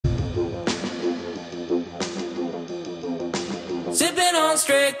Sipping on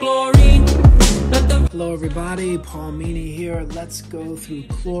straight chlorine. Hello everybody, Paul MEANY here. Let's go through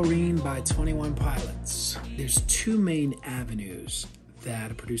Chlorine by 21 Pilots. There's two main avenues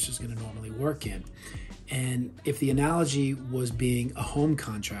that a producer is going to normally work in. And if the analogy was being a home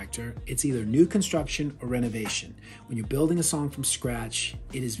contractor, it's either new construction or renovation. When you're building a song from scratch,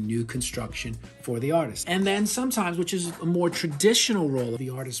 it is new construction for the artist. And then sometimes, which is a more traditional role, the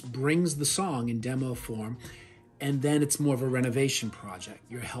artist brings the song in demo form, and then it's more of a renovation project.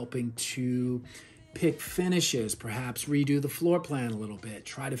 You're helping to pick finishes, perhaps redo the floor plan a little bit,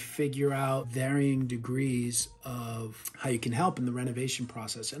 try to figure out varying degrees of how you can help in the renovation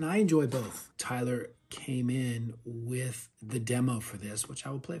process. And I enjoy both. Tyler came in with the demo for this, which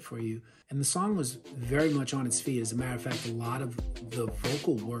I will play for you. And the song was very much on its feet. As a matter of fact, a lot of the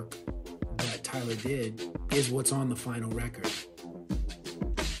vocal work that Tyler did is what's on the final record.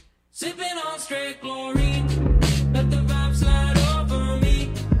 Sipping on straight chlorine. Let the vibe slide over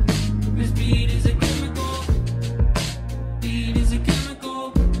me. This beat is a chemical. Beat is a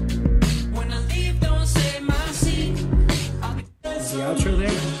chemical. When I leave, don't say my seat. Is the outro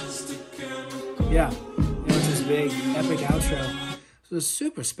there? Yeah. It's this big, epic outro. So it's a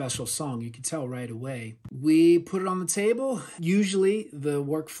super special song. You can tell right away. We put it on the table. Usually the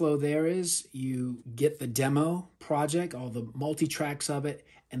workflow there is you get the demo project, all the multi-tracks of it,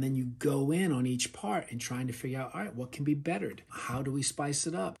 and then you go in on each part and trying to figure out, all right, what can be bettered? How do we spice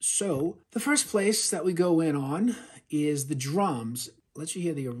it up? So the first place that we go in on is the drums. Let you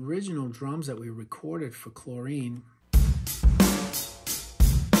hear the original drums that we recorded for Chlorine.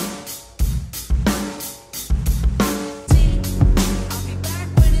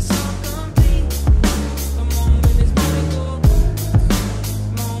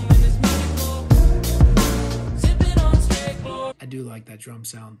 Like that drum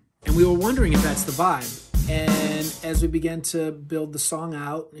sound. And we were wondering if that's the vibe. And as we began to build the song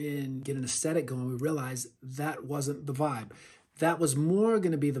out and get an aesthetic going, we realized that wasn't the vibe. That was more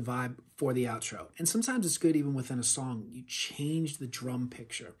going to be the vibe for the outro. And sometimes it's good even within a song, you change the drum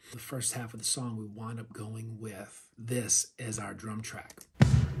picture. The first half of the song, we wound up going with this as our drum track.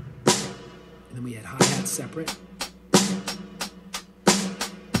 And then we had hi-hat separate.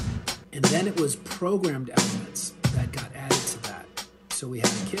 And then it was programmed elements that got added to that. So we had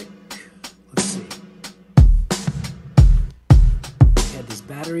a kick. Let's see. We had this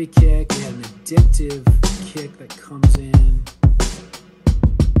battery kick. We had an addictive kick that comes in.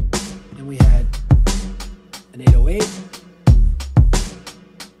 And we had an 808.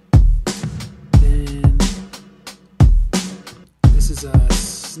 Then this is a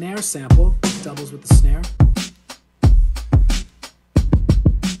snare sample. It doubles with the snare.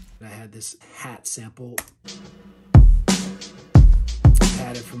 I had this hat sample.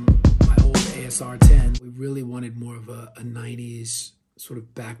 Had it from my old ASR 10. We really wanted more of a 90s sort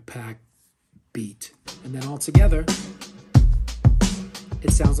of backpack beat. And then all together,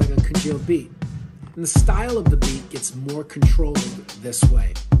 it sounds like a congealed beat. And the style of the beat gets more controlled this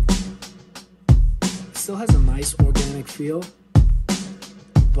way. It still has a nice organic feel,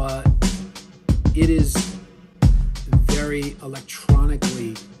 but it is very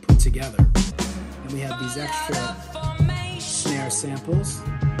electronically put together. And we have these extra snare samples.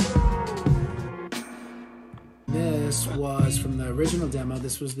 This was from the original demo.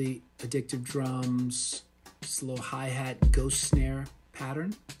 This was the addictive drums, just a little hi-hat ghost snare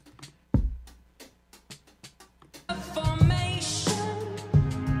pattern.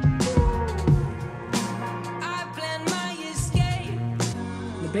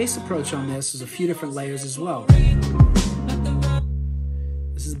 The bass approach on this is a few different layers as well.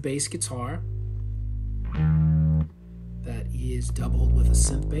 This is bass guitar that is doubled with a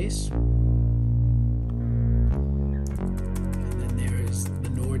synth bass. And then there is the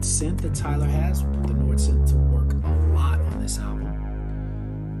Nord synth that Tyler has. We put the Nord synth to work a lot on this album.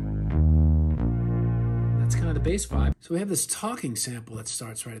 That's kind of the bass vibe. So we have this talking sample that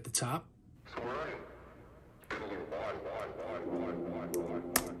starts right at the top.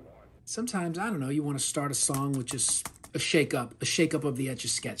 Sometimes, I don't know, you want to start a song with just a shake-up of the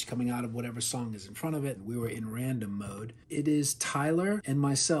Etch-a-Sketch coming out of whatever song is in front of it. We were in random mode. It is Tyler and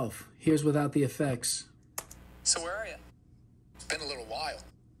myself. Here's without the effects. So where are you? It's been a little while.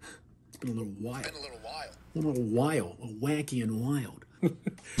 It's been a little while. It's been a little while. A little while. Wacky and wild.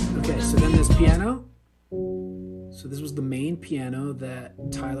 Okay, so then there's piano. So this was the main piano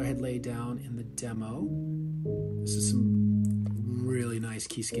that Tyler had laid down in the demo. This is some really nice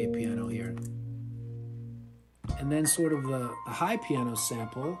keyscape piano here. And then sort of the high piano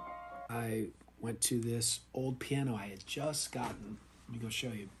sample, I went to this old piano I had just gotten. Let me go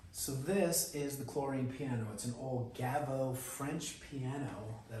show you. So this is the Chlorine piano. It's an old Gavo French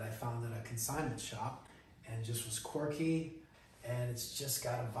piano that I found at a consignment shop and just was quirky, and it's just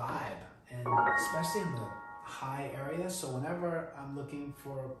got a vibe, and especially in the high area. So whenever I'm looking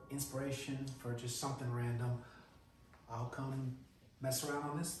for inspiration for just something random, I'll come mess around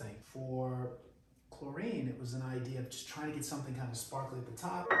on this thing. For Chlorine, it was an idea of just trying to get something kind of sparkly at the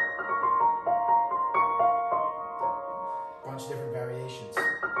top. Bunch of different variations.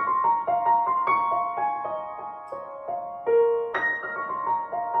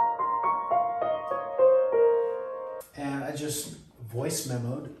 And I just voice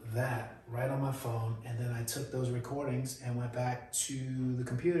memoed that right on my phone, and then I took those recordings and went back to the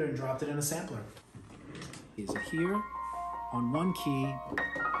computer and dropped it in a sampler. Is it here on one key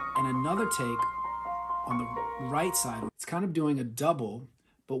and another take on the right side? It's kind of doing a double,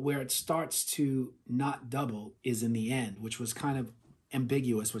 but where it starts to not double is in the end, which was kind of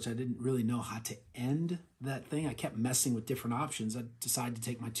ambiguous, which I didn't really know how to end that thing. I kept messing with different options. I decided to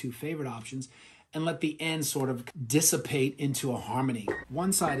take my two favorite options and let the end sort of dissipate into a harmony.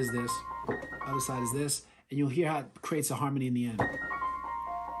 One side is this, other side is this, and you'll hear how it creates a harmony in the end.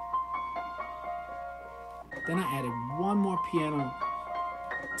 Then I added one more piano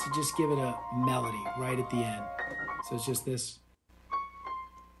to just give it a melody right at the end. So it's just this.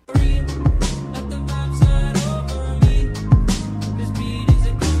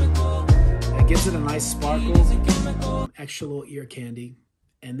 That gives it a nice sparkle, extra little ear candy.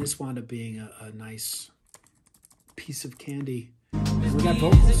 And this wound up being a nice piece of candy. And we got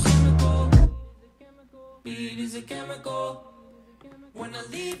vocals.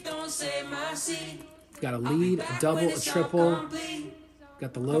 Got a lead, a double, a triple.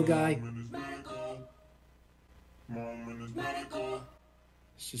 Got the low guy.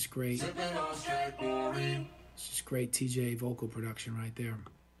 It's just great. It's just great TJ vocal production right there.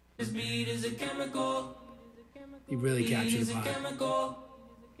 He really captured the vibe.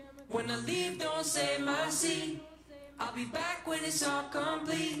 When I leave, don't say my seat. I'll be back when it's all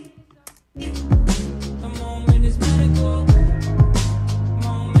complete. The moment is medical.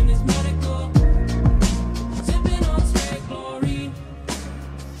 Moment is medical. Sipping on straight chlorine.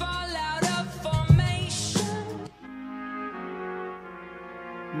 Fall out of formation.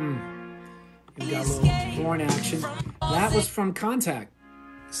 We got a little horn action. That was from Contact.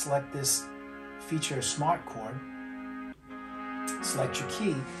 Select this feature smart chord. Select your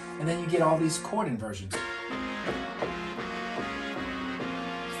key, and then you get all these chord inversions. It's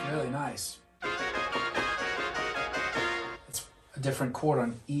really nice. It's a different chord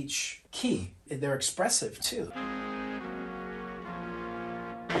on each key. They're expressive too.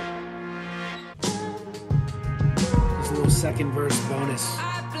 There's a little second verse bonus.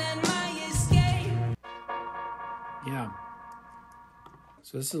 Yeah.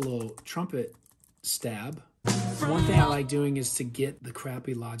 So this is a little trumpet stab. One thing I like doing is to get the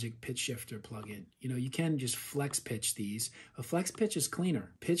crappy Logic pitch shifter plugin. You know, you can just flex pitch these. A flex pitch is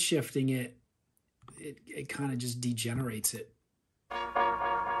cleaner. Pitch shifting it kind of just degenerates it. You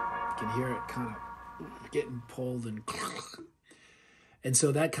can hear it kind of getting pulled and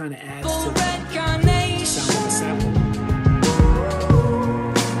so that kind of adds to the sound of the sample.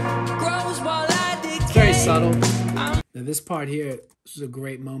 It's very subtle. Now this part here, this is a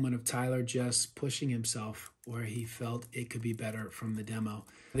great moment of Tyler just pushing himself where he felt it could be better from the demo.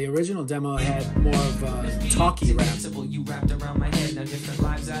 The original demo had more of a talky rap. You wrapped around my head, now different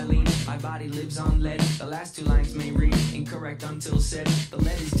lives I lead. My body lives on lead. The last two lines may read incorrect until said. The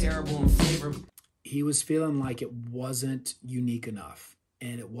lead is terrible in flavor. He was feeling like it wasn't unique enough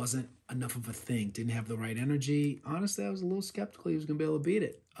and it wasn't enough of a thing. Didn't have the right energy. Honestly, I was a little skeptical he was going to be able to beat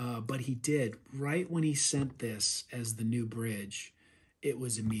it. But he did. Right when he sent this as the new bridge, it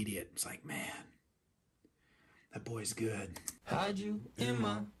was immediate. It's like, man, that boy's good. Hide you in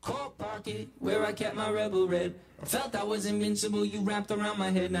my coat pocket where I kept my rebel red. Felt I was invincible, you wrapped around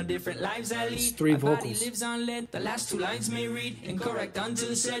my head. Now different lives I lead. It's three vocals. My body lives on lead. The last two lines may read incorrect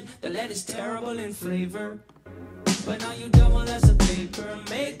until said. The lead is terrible in flavor. But now you double as a paper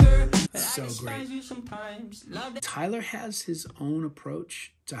maker. So great. Tyler has his own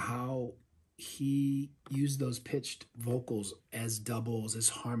approach to how he used those pitched vocals as doubles, as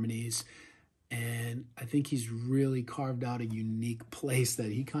harmonies. And I think he's really carved out a unique place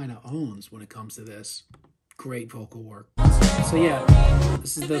that he kind of owns when it comes to this. Great vocal work. So yeah,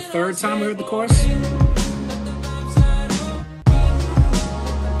 this is the third time we heard the chorus.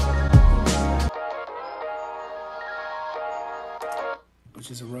 Which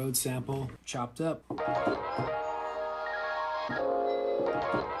is a Rhodes sample, chopped up.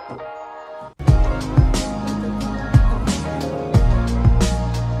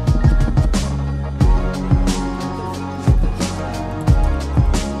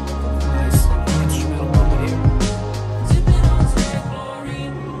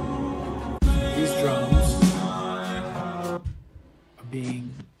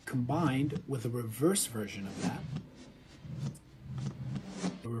 being combined with a reverse version of that.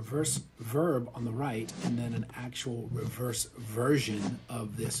 A reverse verb on the right, and then an actual reverse version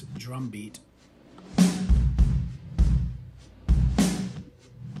of this drum beat.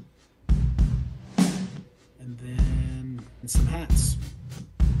 And then some hats.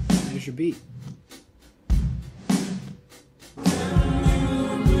 There's your beat.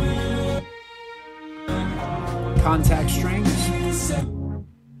 Contact strings.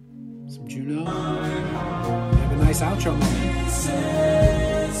 Some Juno. We have a nice outro moment.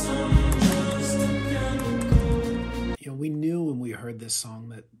 You know, we knew when we heard this song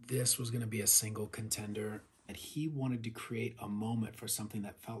that this was going to be a single contender, that he wanted to create a moment for something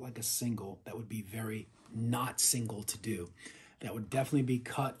that felt like a single that would be very not single to do, that would definitely be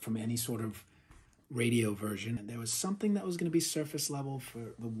cut from any sort of radio version. And there was something that was going to be surface level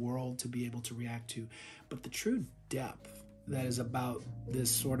for the world to be able to react to, but the true depth that is about this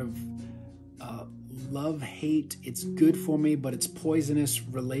sort of love-hate, it's good for me, but it's poisonous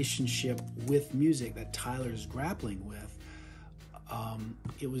relationship with music that Tyler is grappling with.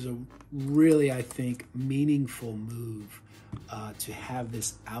 It was a really, I think, meaningful move to have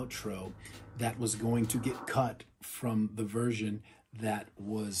this outro that was going to get cut from the version that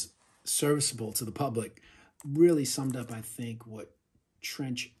was serviceable to the public. Really summed up, I think, what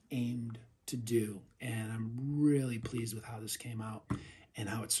Trench aimed to do. And I'm really pleased with how this came out and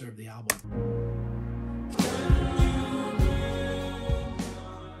how it served the album.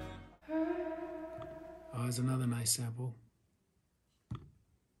 Oh, there's another nice sample.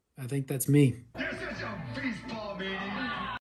 I think that's me. You're such a beast, Paul Meany.